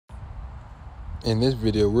In this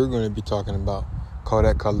video, we're going to be talking about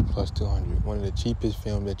Kodak Colorplus 200, one of the cheapest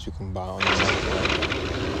film that you can buy on the market right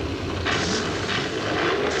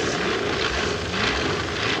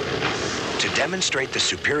now. To demonstrate the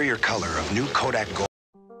superior color of new Kodak Gold,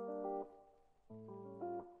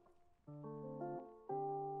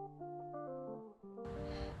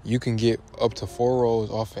 you can get up to 4 rolls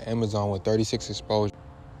off of Amazon with 36 exposure.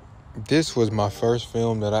 This was my first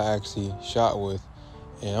film that I actually shot with,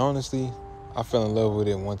 and honestly, I fell in love with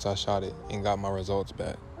it once I shot it and got my results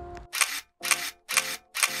back.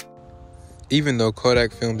 Even though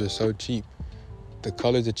Kodak films are so cheap, the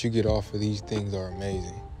colors that you get off of these things are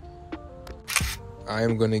amazing. I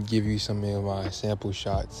am going to give you some of my sample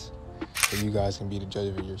shots so you guys can be the judge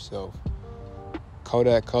of it yourself.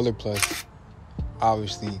 Kodak Colorplus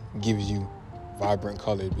obviously gives you vibrant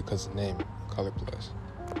colors because of the name, Colorplus.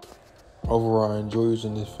 Overall, I enjoy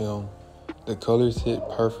using this film. The colors hit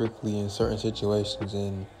perfectly in certain situations,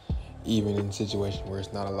 and even in situations where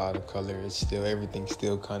it's not a lot of color, everything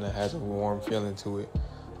still kind of has a warm feeling to it.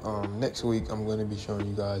 Next week, I'm going to be showing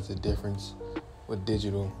you guys the difference with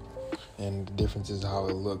digital and the differences how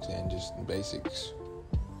it looks and just basics.